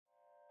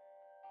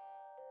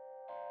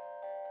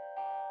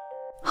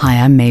Hi,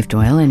 I'm Maeve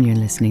Doyle, and you're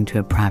listening to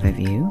A Private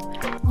View.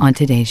 On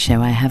today's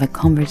show, I have a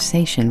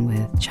conversation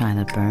with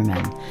Chila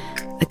Burman.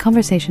 The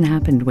conversation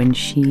happened when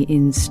she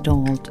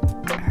installed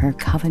her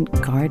Covent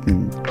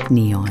Garden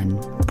neon,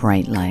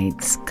 bright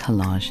lights,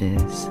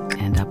 collages,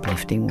 and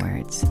uplifting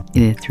words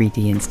in a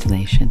 3D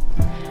installation.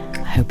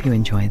 I hope you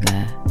enjoy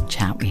the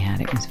chat we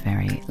had. It was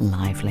very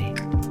lively.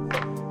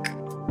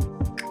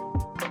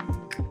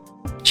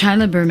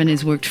 Chila Burman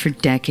has worked for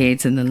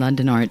decades in the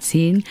London art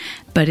scene,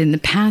 but in the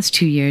past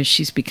 2 years,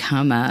 she's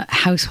become a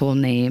household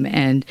name,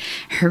 and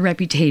her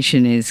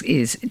reputation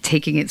is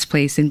taking its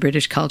place in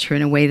British culture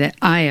in a way that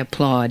I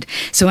applaud.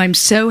 So I'm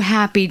so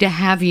happy to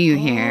have you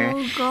here,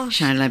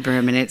 Chila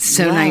Burman. It's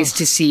so nice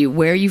to see you.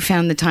 Where you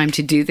found the time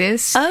to do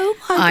this? Oh,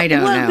 my God. I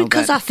don't know.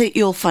 Because I think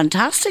you're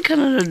fantastic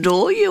and I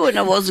adore you, and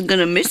I wasn't going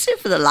to miss it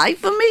for the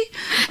life of me.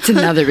 It's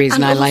another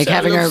reason I like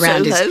having her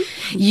around. Is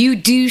you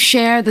do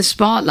share the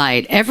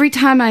spotlight. Every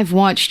time I've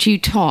watched you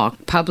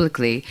talk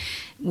publicly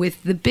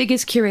with the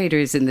biggest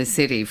curators in the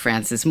city,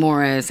 Francis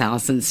Morris,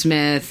 Alison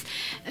Smith,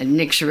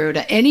 Nick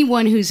Shirota,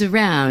 anyone who's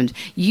around,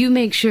 you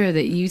make sure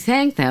that you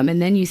thank them,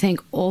 and then you thank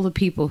all the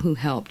people who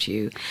helped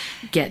you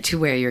get to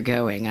where you're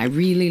going. I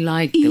really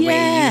like the way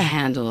you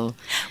handle.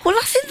 Well,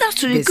 I think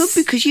that's really good,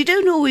 because you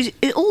don't always,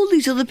 all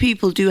these other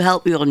people do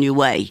help you on your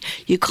way.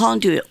 You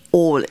can't do it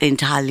all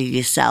entirely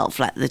yourself,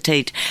 like the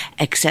Tate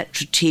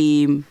Etc.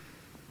 team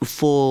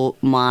for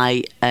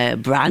my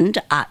brand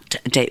at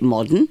Tate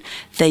Modern.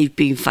 They've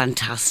been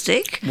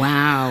fantastic.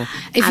 Wow.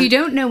 If you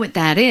don't know what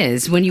that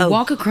is, when you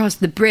walk across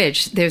the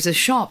bridge, there's a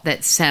shop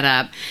that's set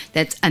up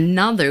that's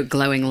another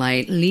glowing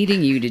light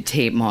leading you to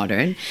Tate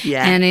Modern.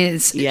 Yeah. And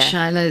it's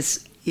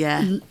Chila's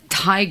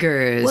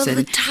tigers. Well,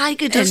 the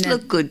tiger does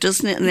look good,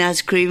 doesn't it, in the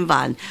ice cream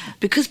van?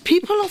 Because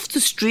people off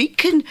the street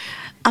can...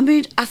 I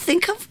mean, I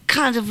think I've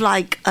kind of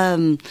like,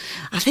 I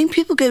think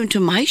people go into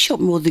my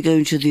shop more than go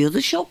into the other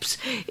shops.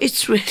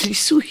 It's really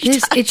sweet.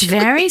 Yes, it's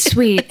very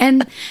sweet.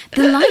 And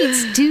the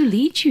lights do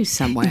lead you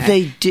somewhere.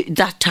 They do.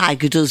 That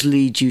tiger does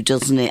lead you,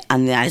 doesn't it?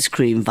 And the ice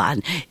cream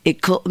van. It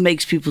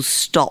makes people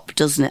stop,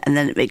 doesn't it? And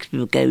then it makes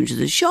people go into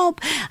the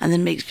shop, and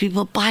then makes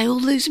people buy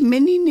all those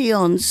mini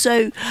neons.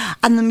 So,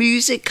 and the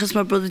music, because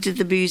my brother did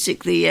the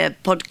music, the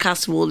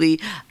podcast of all the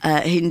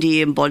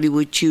Hindi and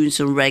Bollywood tunes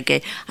and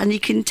reggae, and you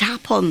can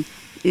tap on,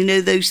 you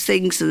know, those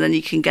things, and then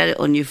you can get it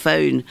on your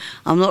phone.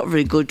 I'm not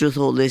very good with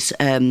all this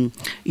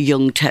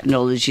young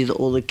technology that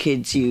all the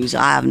kids use.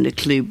 I haven't a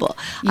clue, but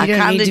you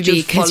don't need to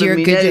be, because you're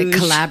good at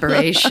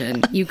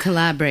collaboration. You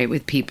collaborate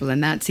with people,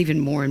 and that's even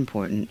more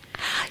important.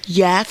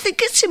 Yeah, I think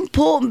it's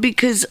important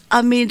because,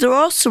 I mean, there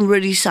are some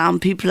really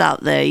sound people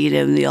out there, you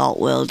know, in the art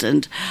world,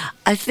 and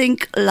I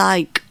think,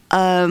 like,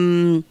 I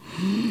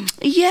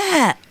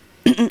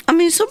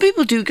mean, some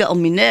people do get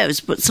on my nerves,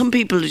 but some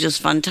people are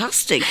just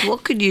fantastic.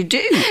 What can you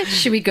do?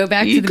 Should we go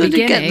back to the beginning?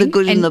 You've got to get the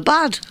good and the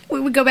bad.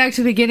 We go back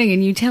to the beginning,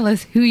 and you tell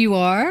us who you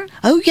are.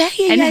 Oh, yeah.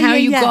 And how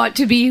you got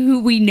to be who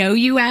we know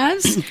you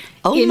as.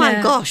 Oh,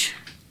 my gosh.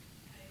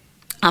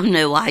 I've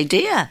no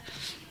idea.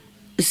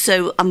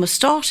 So I'm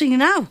starting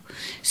now.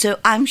 So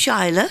I'm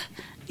Chila,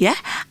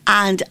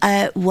 and,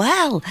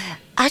 well...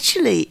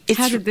 Actually,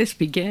 how did this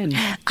begin?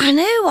 I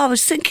know, I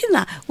was thinking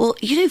that. Well,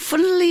 you know,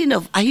 funnily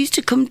enough, I used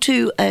to come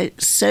to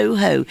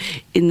Soho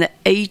in the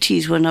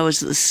 80s when I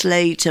was at the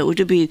Slade. So it would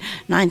have been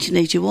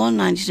 1981,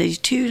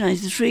 1982,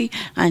 93,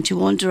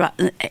 91.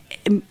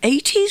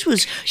 80s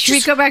was... Should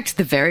we go back to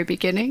the very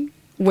beginning,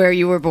 where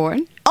you were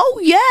born? Oh,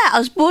 yeah, I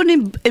was born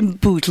in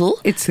Bootle.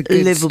 It's a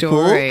good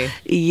Liverpool. Story.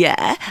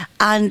 Yeah,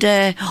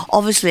 and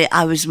obviously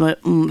I was my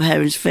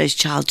parents' first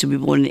child to be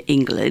born in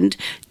England.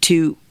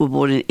 Two were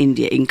born in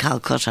India, in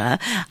Calcutta.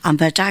 And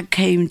my dad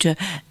came to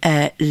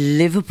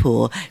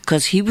Liverpool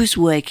because he was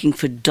working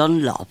for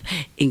Dunlop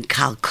in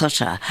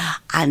Calcutta.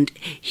 And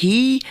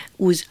he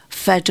was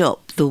fed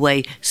up the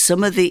way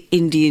some of the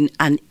Indian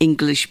and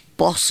English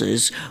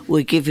bosses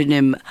were giving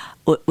him...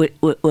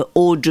 were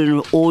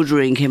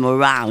ordering him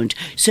around.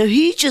 So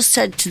he just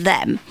said to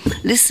them,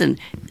 listen,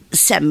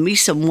 send me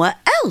somewhere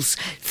else,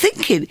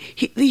 thinking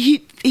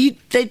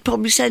they'd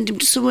probably send him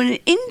to someone in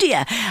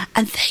India.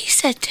 And they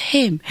said to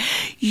him,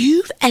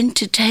 you've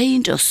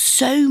entertained us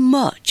so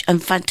much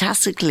and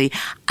fantastically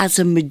as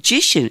a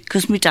magician,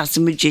 because my dad's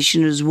a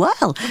magician as well,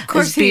 of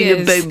course, as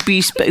being a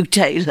bespoke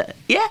tailor.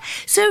 Yeah.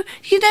 So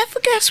you never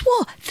guess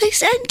what? They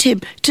sent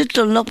him to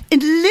Dunlop in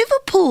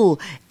Liverpool,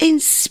 in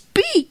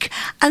Speak.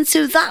 And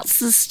so that's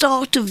the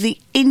start of the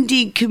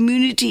Indian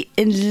community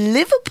in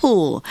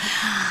Liverpool.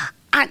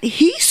 And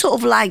he sort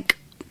of like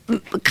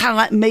kind of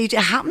like made it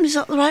happen. Is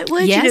that the right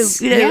word?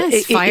 Yes,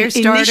 yes.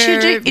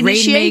 Firestarter,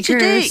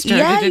 Rainmaker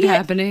started it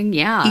happening.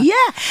 Yeah.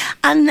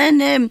 And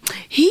then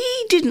he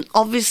didn't,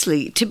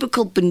 obviously,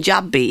 typical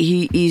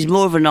Punjabi, he's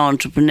more of an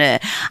entrepreneur.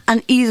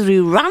 And either he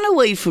ran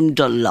away from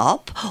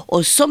Dunlop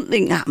or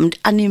something happened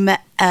and he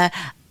met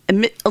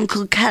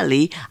Uncle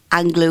Kelly,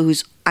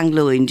 who's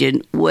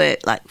Anglo-Indian, we're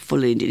like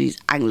full Indian, he's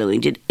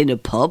Anglo-Indian, in a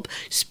pub,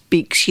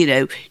 speaks,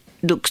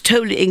 looks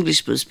totally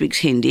English but speaks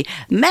Hindi.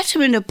 Met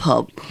him in a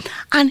pub,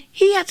 and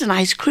he had an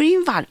ice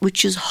cream van,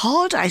 which is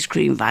hard ice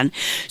cream van.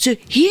 So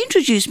he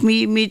introduced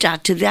me and my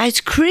dad to the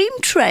ice cream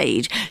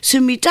trade. So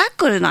my dad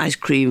got an ice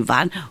cream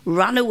van,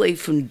 ran away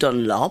from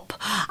Dunlop.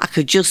 I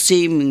could just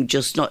see him,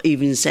 just not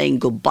even saying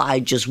goodbye,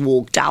 just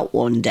walked out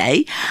one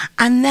day,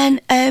 and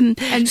then and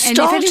if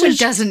anyone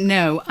doesn't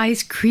know,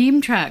 ice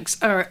cream trucks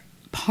are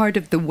part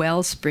of the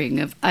wellspring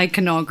of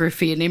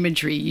iconography and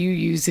imagery you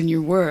use in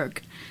your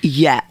work.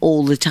 Yeah,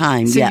 all the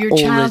time. So yeah, your all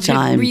childhood the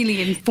time.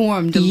 really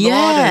informed a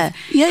lot of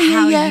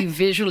how you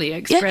visually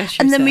express yourself.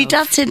 And then my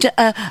dad sent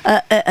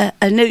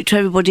a note to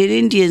everybody in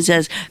India and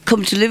says,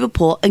 come to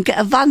Liverpool and get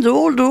a van. They're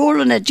all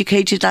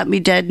uneducated like me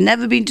dad,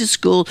 never been to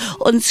school,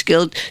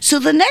 unskilled. So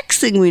the next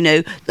thing we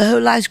know, the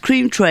whole ice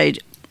cream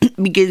trade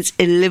begins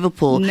in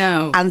Liverpool.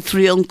 No. And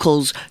three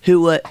uncles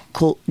who were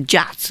called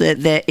Jats,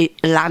 they're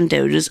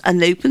landowners,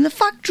 and they opened the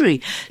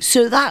factory.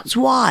 So that's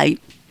why.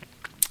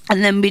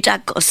 And then my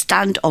dad got a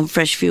stand on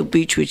Freshfield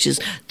Beach, which is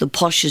the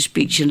poshest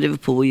beach in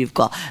Liverpool, where you've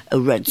got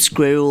red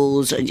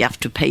squirrels and you have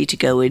to pay to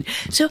go in.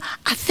 So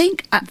I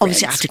think,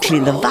 obviously, I had to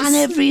clean the van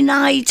every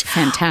night.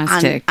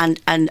 Fantastic.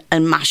 And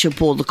mash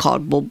up all the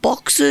cardboard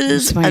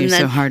boxes. That's why you're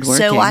so hardworking.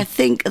 So I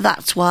think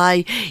that's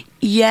why,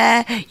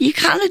 yeah, you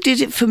kind of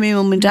did it for me,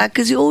 Mum and Dad,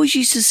 because he always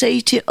used to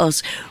say to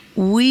us,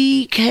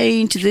 we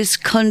came to this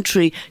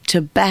country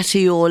to better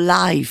your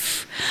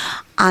life.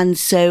 And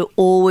so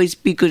always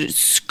be good at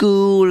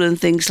school and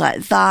things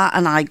like that.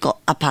 And I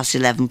passed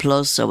 11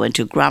 plus, so I went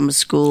to grammar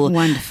school.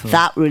 Wonderful.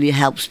 That really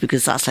helps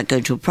because that's like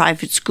going to a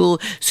private school.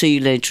 So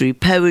you learn to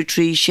read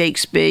poetry,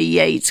 Shakespeare,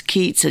 Yeats,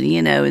 Keats, and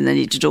and then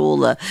you did all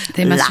the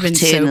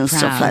Latin and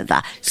stuff like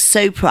that.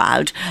 So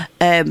proud.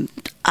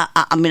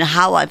 I mean,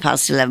 how I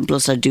passed 11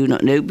 plus, I do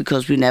not know,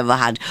 because we never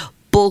had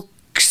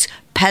books,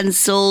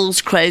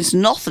 pencils, crayons,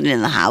 nothing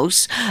in the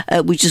house.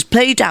 We just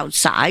played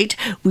outside.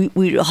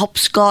 We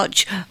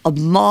hopscotch,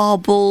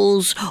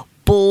 marbles,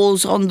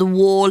 balls on the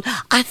wall.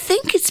 I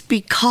think it's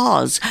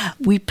because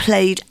we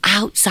played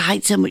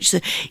outside so much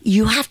that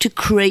you have to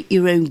create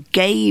your own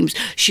games.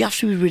 So you have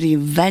to be really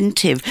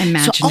inventive.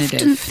 Imaginative. So I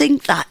often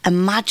think that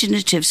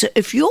imaginative. So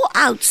if you're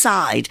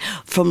outside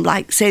from,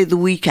 like, say, the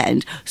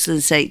weekend, so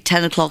say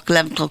 10 o'clock,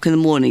 11 o'clock in the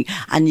morning,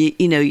 and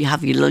you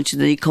have your lunch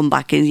and then you come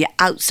back in, you're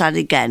outside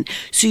again.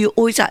 So you're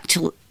always out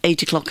till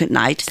 8 o'clock at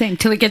night. Same,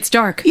 till it gets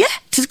dark. Yeah,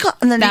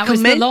 and then that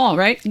was the law,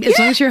 right? As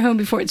long as you're home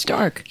before it's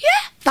dark.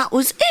 Yeah, that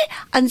was it.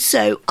 And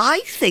so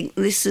I think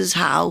this is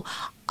how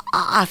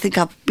I think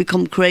I've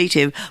become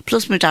creative.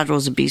 Plus, my dad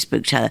was a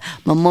bespoke teller.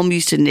 My mum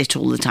used to knit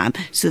all the time,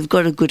 so they've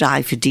got a good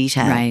eye for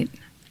detail. Right.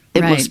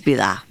 It must be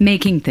that.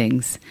 Making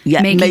things.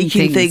 Yeah,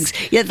 making things.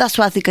 Yeah, that's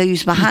why I think I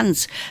use my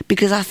hands,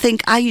 because I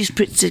think I use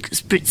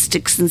Sprit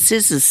sticks and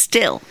scissors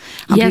still.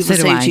 And yes, people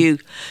so say do I. to you,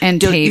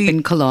 and tape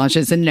and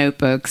collages and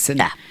notebooks. And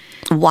yeah.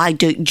 Why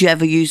don't you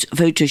ever use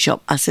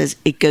Photoshop? I says,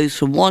 it goes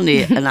from one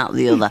ear and out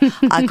the other.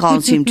 I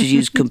can't seem to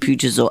use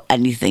computers or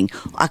anything.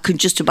 I can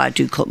just about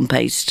do cut and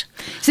paste.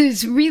 So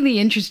it's really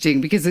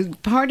interesting, because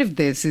part of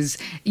this is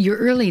your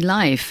early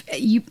life.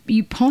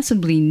 You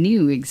possibly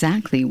knew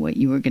exactly what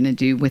you were going to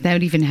do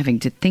without even having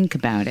to think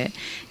about it.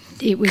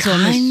 It was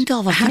kind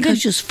of. I think I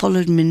just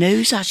followed my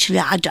nose, actually.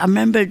 I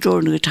remember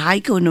drawing a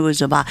tiger when I was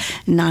about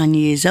 9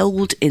 years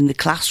old in the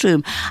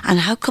classroom. And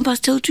how come I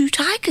still do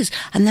tigers?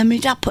 And then my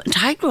dad put a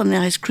tiger on the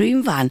ice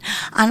cream van.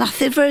 And I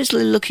think very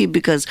lucky,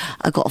 because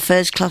I got a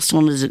first class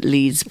honours at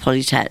Leeds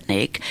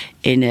Polytechnic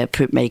in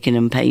printmaking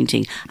and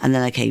painting. And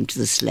then I came to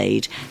the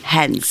Slade.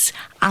 Hence,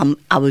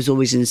 I was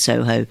always in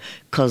Soho,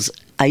 because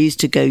I used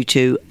to go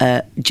to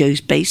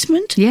Joe's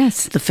basement.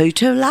 Yes. The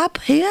photo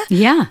lab here.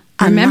 Yeah.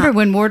 I remember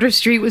when Wardour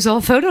Street was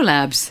all photo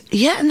labs.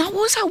 Yeah, and that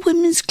was our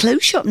women's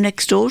clothes shop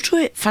next door to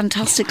it.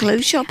 Fantastic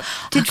clothes shop.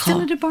 Did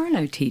Philida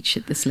Barlow teach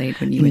at the Slade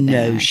when you were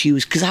there? No, she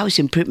was, because I was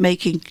in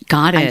printmaking.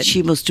 Got it. And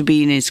she must have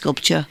been in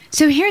sculpture.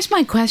 So here's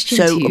my question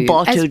to you. So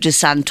Barto de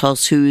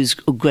Santos, who is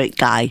a great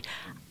guy,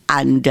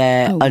 and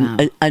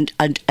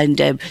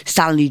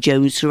Stanley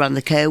Jones, who ran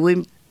the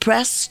Kerwin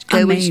Press,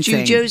 Kerwin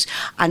Studios,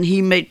 and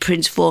he made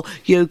prints for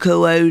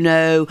Yoko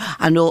Ono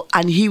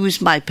and he was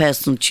my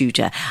personal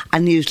tutor,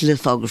 and he was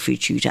lithography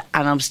tutor,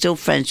 and I'm still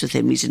friends with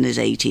him. He's in his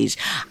 80s,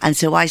 and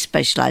so I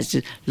specialised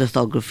in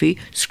lithography,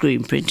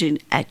 screen printing,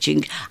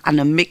 etching,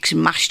 and I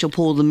mashed up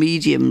all the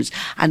mediums,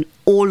 and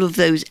all of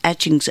those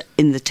etchings are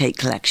in the Tate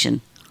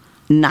collection.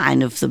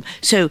 9 of them.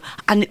 So,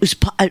 and it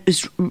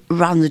was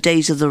around the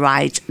days of the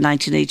riots,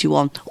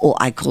 1981, or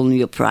I call them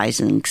the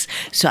uprisings.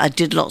 So I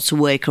did lots of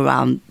work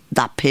around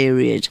that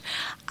period.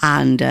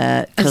 And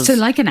so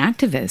like an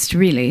activist,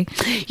 really.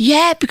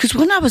 Yeah, because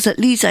when I was at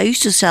Leeds, I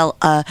used to sell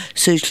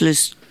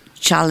socialist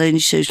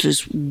Challenge,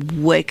 Socialist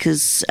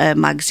Workers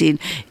magazine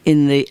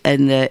in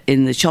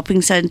the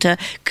shopping centre,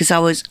 because I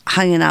was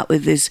hanging out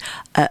with this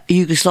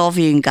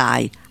Yugoslavian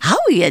guy. How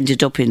he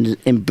ended up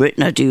in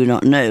Britain, I do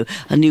not know.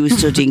 And he was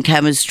studying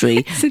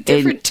chemistry. It's a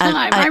different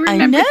time. I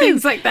remember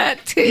things like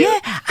that too. Yeah,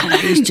 and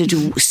I used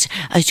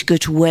to go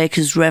to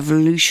workers'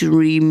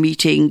 revolutionary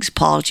meetings,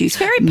 parties. It's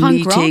very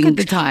punk rock at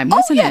the time,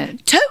 wasn't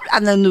it? Totally.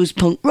 And then there was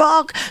punk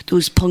rock. There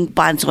was punk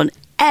bands on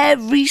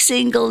every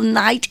single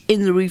night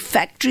in the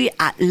refectory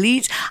at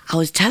Leeds. I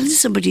was telling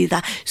somebody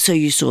that. So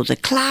you saw The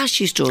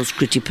Clash, you saw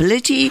Scritti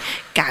Politti,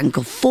 Gang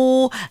of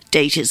Four,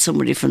 dated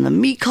somebody from the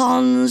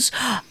Mekons.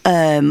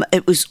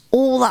 It was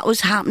all that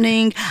was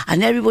happening,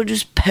 and everybody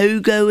was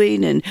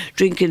pogoing and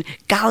drinking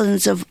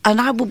gallons of. And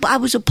I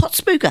was a pot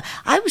smoker.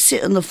 I would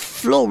sit on the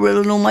floor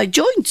rolling all my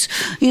joints,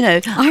 you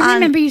know. I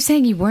remember you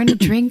saying you weren't a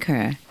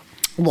drinker.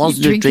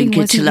 Wasn't a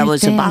drinker till I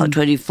was about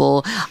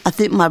 24. I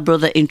think my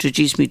brother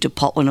introduced me to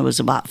pot when I was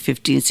about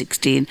 15,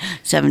 16,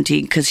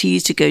 17, because he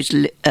used to go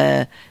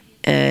to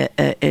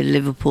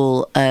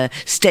Liverpool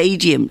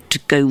Stadium to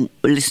go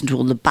listen to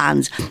all the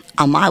bands,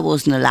 and I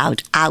wasn't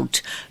allowed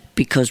out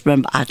because,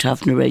 remember, I had to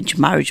have an arranged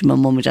marriage. My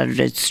mum and dad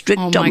were strict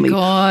on me. Oh my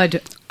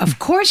God. Of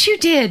course you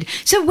did.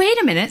 So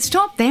wait a minute,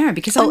 stop there,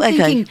 because I'm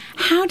thinking,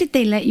 how did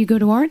they let you go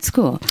to art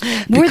school?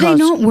 Were they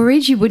not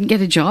worried you wouldn't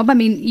get a job? I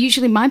mean,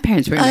 usually my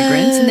parents were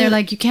immigrants, and they're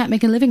like, you can't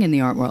make a living in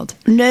the art world.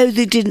 No,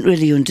 they didn't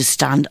really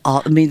understand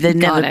art. I mean, they'd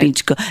never been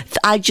to go.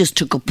 I just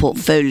took a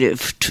portfolio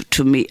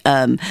to me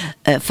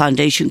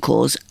foundation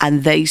course,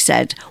 and they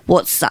said,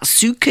 "What's that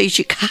suitcase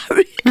you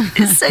carry?"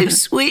 It's so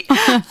sweet.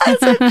 I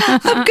said,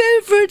 "I'm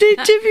going for an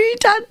interview,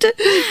 Dad.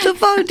 The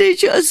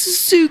foundation has a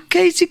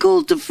suitcase." He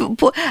called the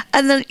football,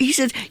 and then he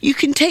said, "You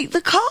can take the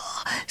car."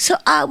 So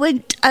I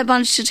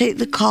managed to take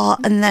the car,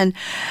 and then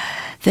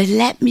they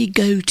let me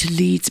go to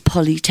Leeds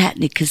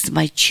Polytechnic because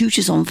my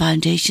tutors on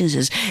foundation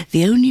says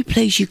the only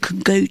place you can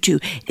go to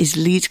is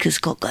Leeds because it's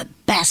got the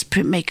best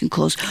printmaking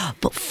course.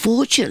 But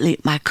fortunately,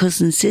 my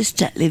cousin's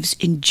sister lives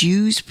in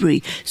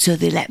Dewsbury, so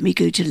they let me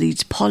go to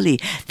Leeds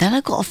Poly. Then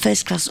I got a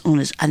first class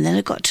honours, and then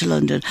I got to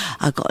London.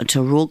 I got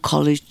into Royal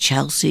College,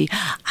 Chelsea,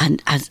 and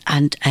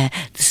the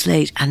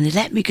Slade, and they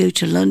let me go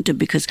to London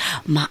because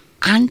my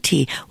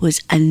auntie was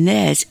a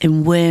nurse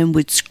in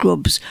Wormwood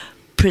Scrubs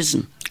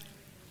prison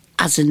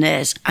as a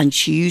nurse, and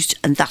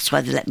that's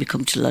why they let me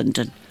come to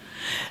London.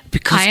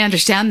 Because I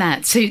understand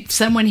that. So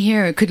someone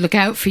here could look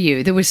out for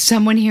you. There was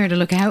someone here to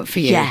look out for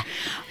you. Yeah.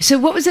 So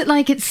what was it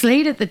like at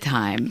Slade at the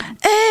time?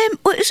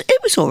 It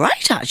was all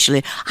right,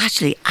 actually.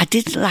 Actually, I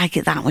didn't like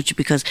it that much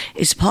because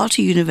it's part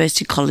of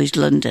University College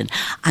London,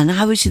 and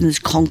I was in this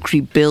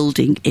concrete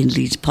building in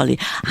Leeds Poly,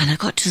 and I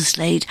got to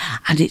Slade,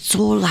 and it's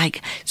all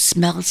like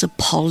smells of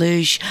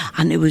polish,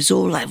 and it was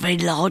all like very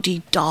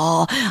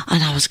la-di-da,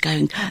 and I was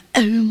going,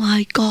 oh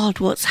my God,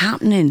 what's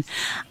happening?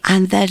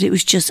 And then it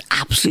was just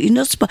absolutely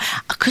nuts. But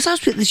because I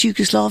was with this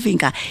Yugoslavian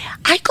guy,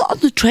 I got on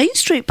the train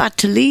straight back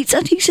to Leeds,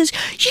 and he says,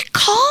 "You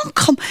can't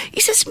come."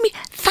 He says to me,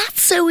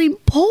 "That's so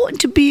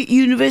important to be at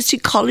University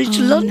College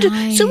London."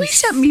 Nice. So he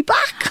sent me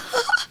back.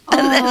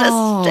 And then I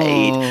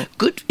stayed.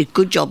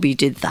 Good job he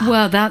did that.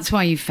 Well, that's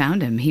why you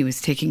found him. He was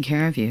taking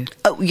care of you.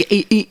 Oh,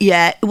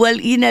 yeah. Well,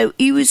 you know,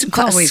 he was a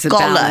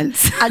scholar. And,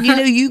 you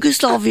know,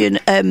 Yugoslavian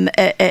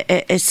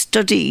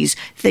studies,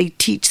 they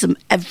teach them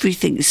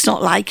everything. It's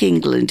not like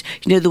England.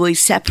 You know, the way you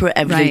separate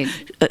everything,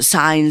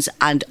 science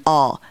and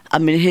art. I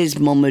mean, his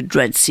mum had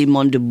read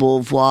Simone de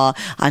Beauvoir,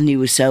 and he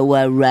was so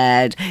well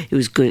read. He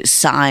was good at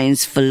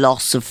science,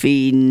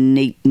 philosophy,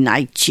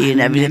 Nietzsche, and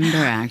everything. I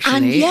remember,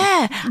 actually.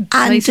 And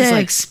places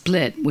like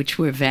Split, which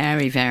were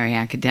very, very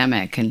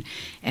academic, and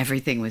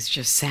everything was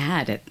just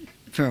sad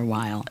for a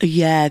while.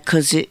 Yeah,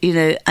 because you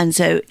know, and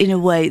so in a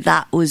way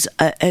that was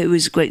it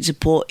was great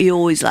support. He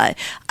always I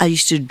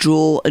used to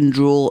draw and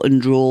draw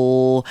and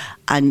draw,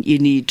 and you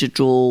need to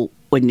draw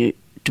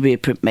to be a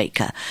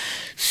printmaker.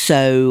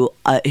 So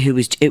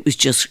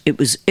it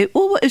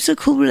was a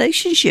cool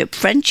relationship,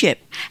 friendship.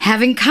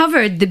 Having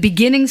covered the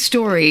beginning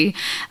story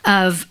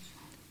of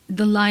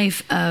the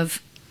life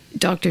of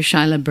Dr.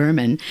 Chila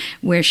Burman,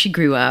 where she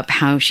grew up,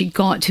 how she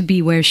got to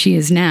be where she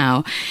is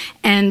now,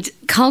 and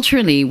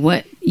culturally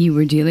what you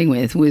were dealing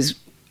with was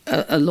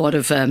a lot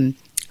of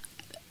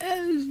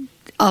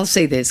I'll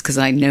say this because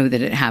I know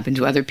that it happened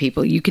to other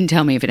people. You can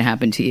tell me if it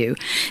happened to you.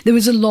 There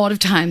was a lot of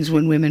times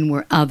when women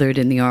were othered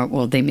in the art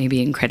world. They may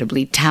be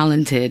incredibly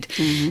talented.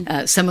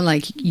 Mm-hmm. Someone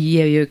like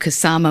Yayoi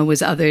Kusama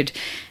was othered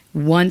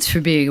once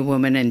for being a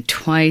woman and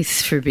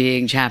twice for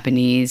being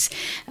Japanese.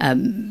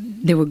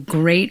 There were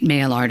great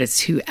male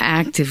artists who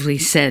actively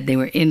said they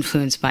were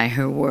influenced by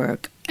her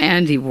work.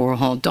 Andy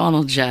Warhol,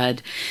 Donald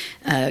Judd,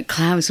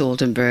 Klaus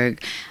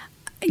Oldenburg.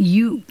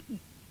 You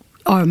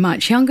are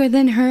much younger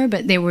than her,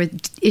 but there were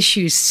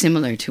issues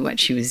similar to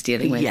what she was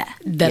dealing with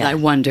I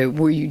wonder,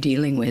 were you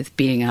dealing with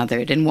being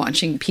othered and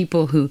watching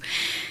people who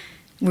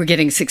were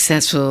getting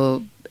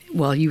successful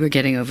well, you were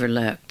getting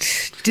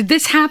overlooked. Did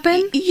this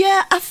happen?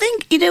 Yeah, I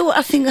think, what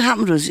I think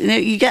happened was,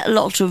 you get a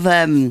lot of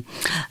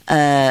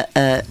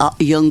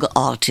younger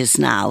artists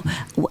now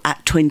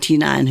at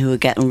 29 who are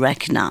getting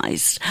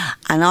recognised.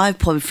 And I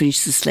probably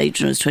finished the slate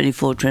when I was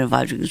 24,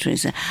 25,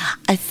 27.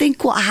 I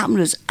think what happened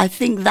was, I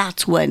think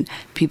that's when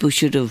people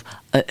should have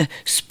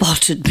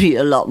spotted me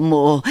a lot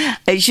more.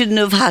 I shouldn't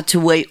have had to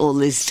wait all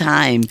this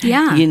time.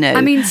 Yeah.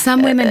 I mean,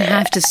 some women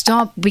have to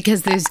stop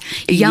because there's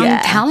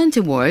Young Talent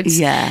Awards.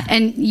 Yeah.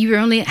 And you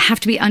only have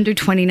to be under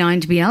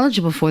 29 to be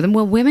eligible for them.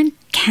 Well, women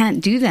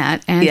can't do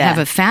that and have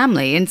a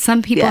family. And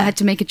some people had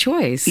to make a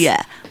choice.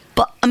 Yeah.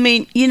 But, I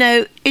mean,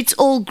 it's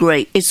all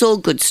great. It's all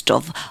good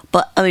stuff.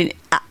 But, I mean,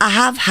 I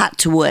have had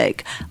to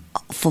work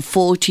for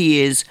 40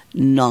 years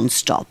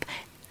non-stop,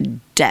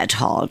 dead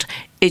hard.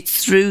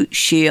 It's through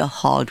sheer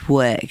hard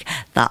work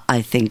that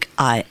I think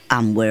I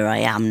am where I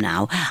am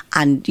now.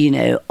 And,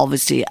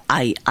 obviously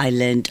I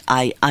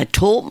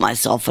taught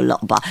myself a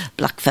lot about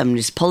black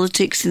feminist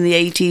politics in the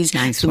 80s.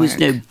 Nice there was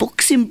no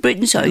books in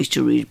Britain, so I used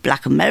to read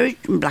black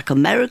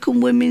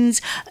American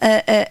women's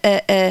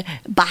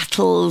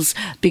battles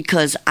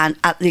and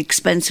at the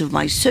expense of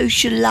my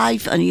social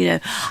life.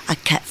 And, I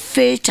kept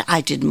fit.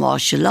 I did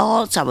martial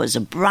arts. I was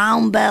a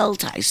brown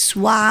belt. I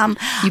swam.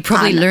 You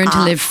probably learned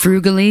to live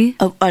frugally.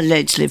 I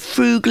learned to live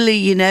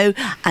frugally,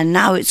 and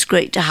now it's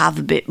great to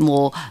have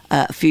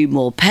a few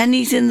more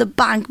pennies in the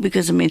bank,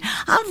 because I mean,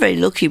 I'm very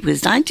lucky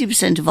because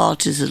 90% of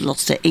artists have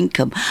lost their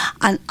income,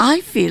 and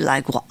I feel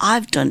like what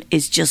I've done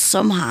is just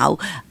somehow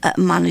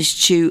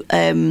managed to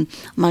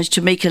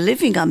make a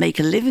living. I make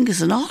a living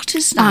as an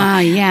artist now.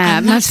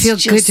 It must feel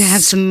good to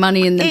have some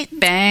money in the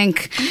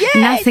bank.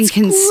 Yeah, nothing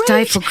can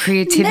stifle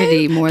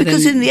creativity more than,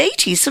 because in the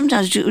 80s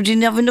sometimes you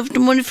didn't have enough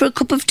money for a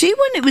cup of tea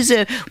when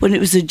it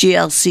was a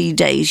GLC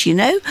days,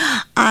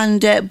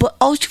 and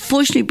but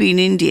fortunately, being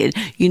Indian,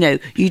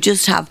 you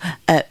just have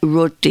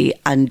roti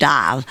and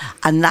dal,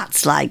 and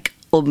that's like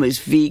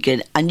almost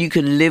vegan, and you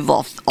can live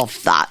off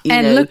that,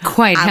 and look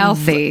quite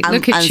healthy.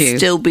 Look at you, and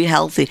still be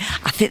healthy.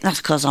 I think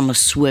that's because I'm a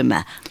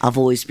swimmer. I've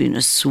always been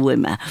a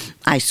swimmer.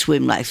 I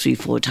swim like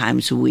 3-4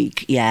 times a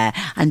week,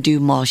 and do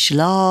martial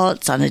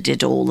arts, and I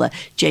did all the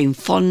Jane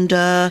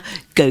Fonda,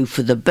 go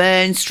for the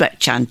burn,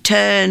 stretch and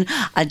turn.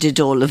 I did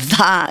all of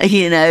that,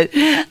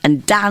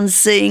 and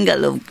dancing. I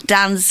love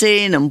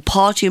dancing and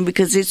partying,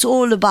 because it's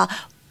all about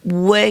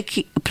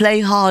play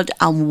hard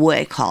and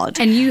work hard.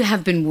 And you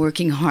have been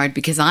working hard,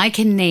 because I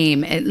can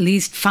name at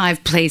least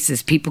 5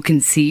 places people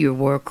can see your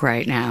work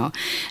right now.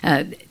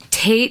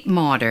 Tate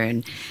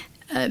Modern,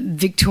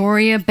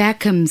 Victoria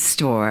Beckham's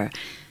store,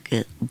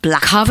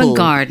 Blackpool, Covent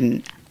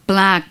Garden,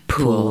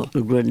 Blackpool,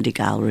 the Grundy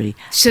Gallery.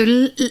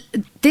 So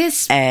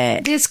this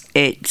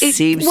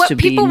seems what to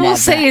be people will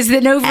say is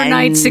an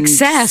overnight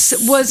success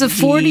was a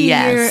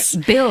 40-year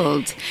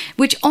build,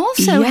 which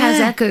also has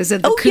echoes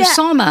of the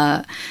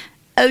Kusama.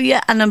 Oh,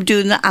 yeah, and I'm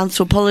doing the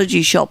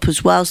anthropology shop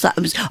as well. So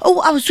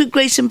I was with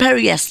Grace and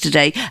Perry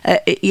yesterday,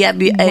 in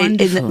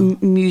the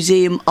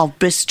Museum of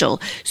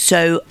Bristol.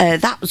 So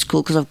that was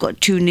cool, because I've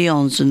got 2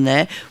 neons in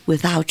there.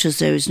 Without Us,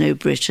 There Is No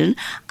Britain,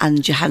 and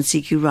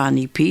Jahansi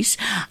Kirani piece.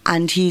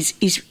 And he's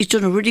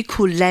done a really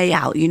cool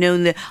layout,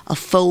 in a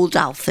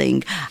fold-out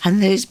thing.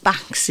 And there's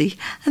Banksy,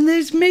 and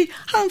there's me.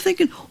 And I'm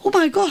thinking, oh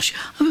my gosh,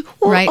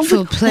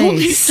 rightful place, all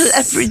these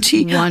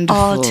celebrity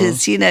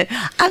artists, And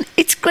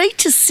it's great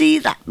to see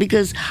that,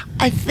 because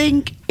I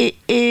think it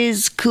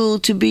is cool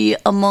to be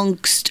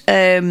amongst,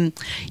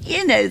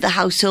 the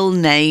household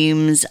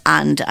names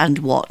and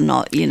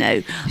whatnot,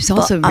 It's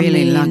also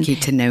really lucky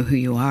to know who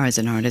you are as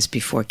an artist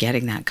before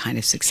getting that kind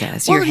of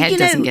success. Your head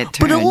doesn't get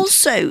turned. But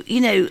also,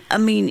 James,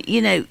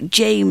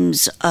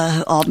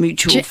 our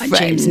mutual friend.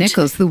 James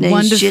Nichols, the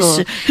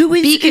wonderful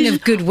beacon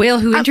of goodwill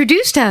who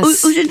introduced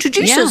us. Who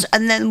introduced us.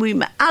 And then we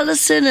met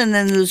Alison, and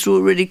then there's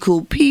really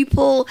cool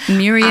people.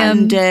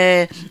 Miriam.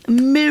 And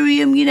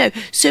Miriam,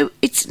 So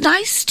it's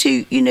nice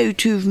to,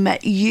 to have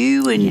met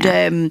you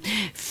and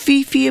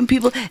Fifi and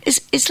people.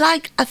 It's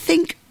like, I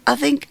think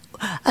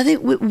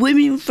with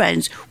women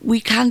friends,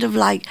 we kind of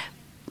like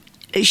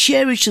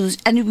share each other's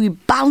and we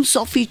bounce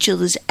off each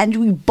other's and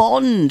we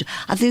bond.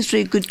 I think it's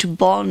really good to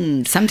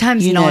bond.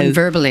 Sometimes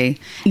non-verbally.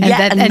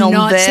 And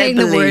not saying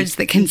the words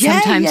that can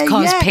sometimes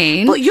cause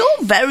pain. But you're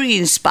very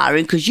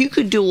inspiring, because you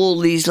could do all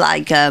these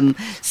like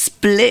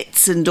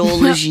splits and all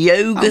this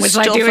yoga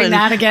stuff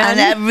and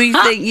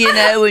everything,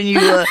 and you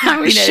were I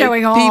was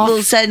showing off.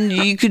 People said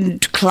you can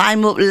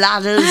climb up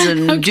ladders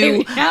and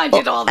do I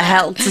did all that.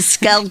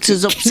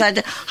 helter-skelters upside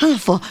down. And I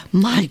thought,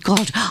 my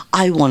God,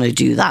 I want to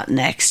do that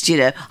next,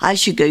 I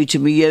should go to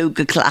my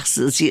yoga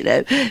classes,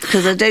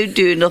 because I don't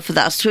do enough of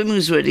that.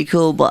 Swimming's really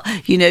cool, but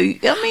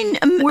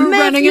we're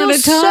running out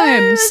of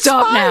time. So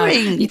Stop now.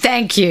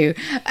 Thank you.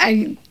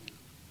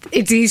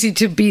 It's easy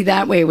to be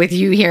that way with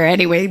you here.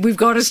 Anyway, we've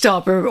got to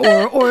stop. Or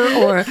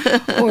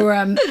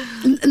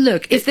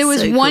look. If there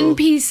was one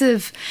piece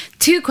of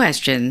 2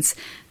 questions,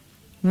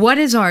 what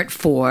is art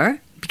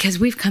for? Because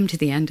we've come to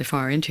the end of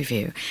our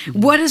interview.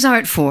 What is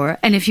art for?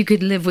 And if you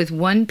could live with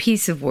one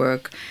piece of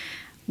work,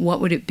 what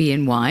would it be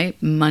and why?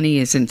 Money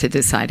isn't a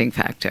deciding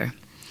factor.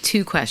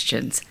 2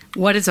 questions.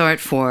 What is art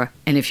for?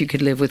 And if you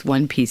could live with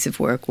one piece of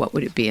work, what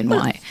would it be and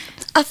why?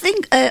 I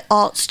think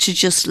art's to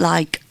just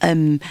like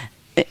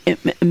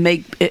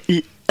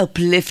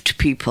uplift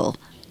people,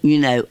 you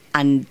know,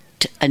 and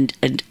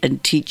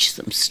teach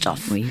them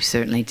stuff. Well, you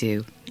certainly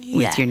do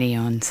with your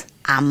neons.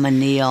 And my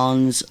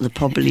neons, they're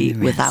probably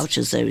without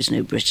us there is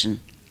no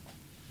Britain.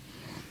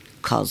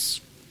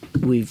 Because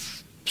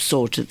we've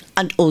sort of,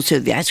 and also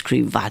the ice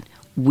cream van,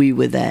 we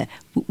were there.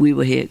 We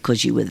were here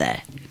because you were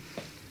there.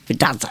 My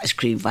dad's ice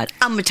cream van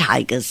and my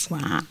tigers.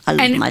 Wow. I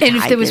love my tigers. And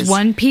if there was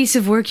one piece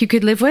of work you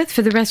could live with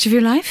for the rest of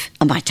your life?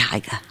 And my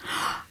tiger.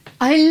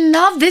 I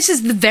love this.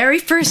 Is the very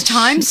first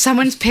time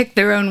someone's picked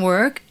their own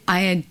work. I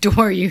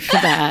adore you for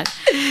that.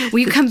 Will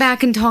you come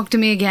back and talk to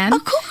me again?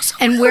 Of course.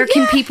 And where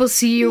can people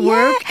see your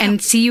work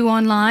and see you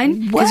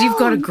online? Because you've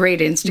got a great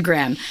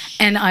Instagram.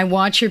 And I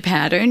watch your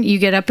pattern. You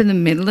get up in the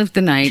middle of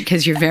the night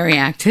because you're very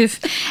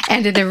active.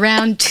 And at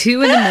around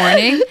 2 in the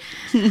morning,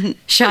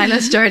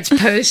 Chila starts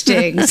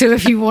posting. So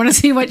if you want to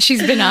see what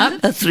she's been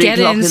up, get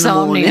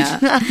insomnia.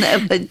 I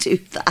never do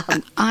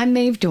that. I'm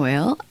Maeve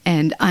Doyle,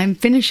 and I'm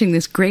finishing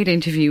this great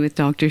interview with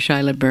Dr.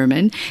 Chila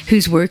Burman,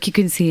 whose work you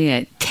can see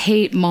at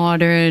Tate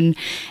Modern,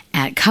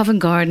 at Covent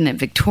Garden, at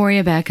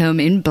Victoria back home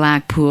in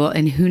Blackpool,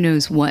 and who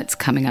knows what's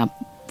coming up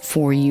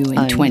for you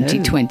in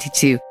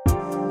 2022.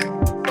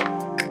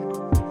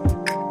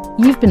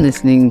 You've been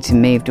listening to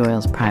Maeve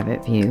Doyle's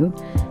Private View.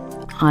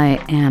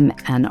 I am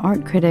an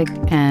art critic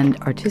and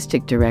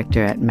artistic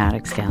director at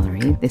Maddox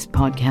Gallery. This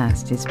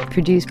podcast is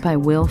produced by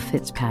Will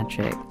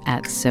Fitzpatrick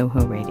at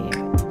Soho Radio.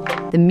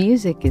 The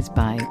music is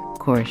by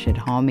Khorshid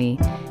Hami.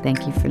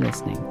 Thank you for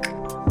listening.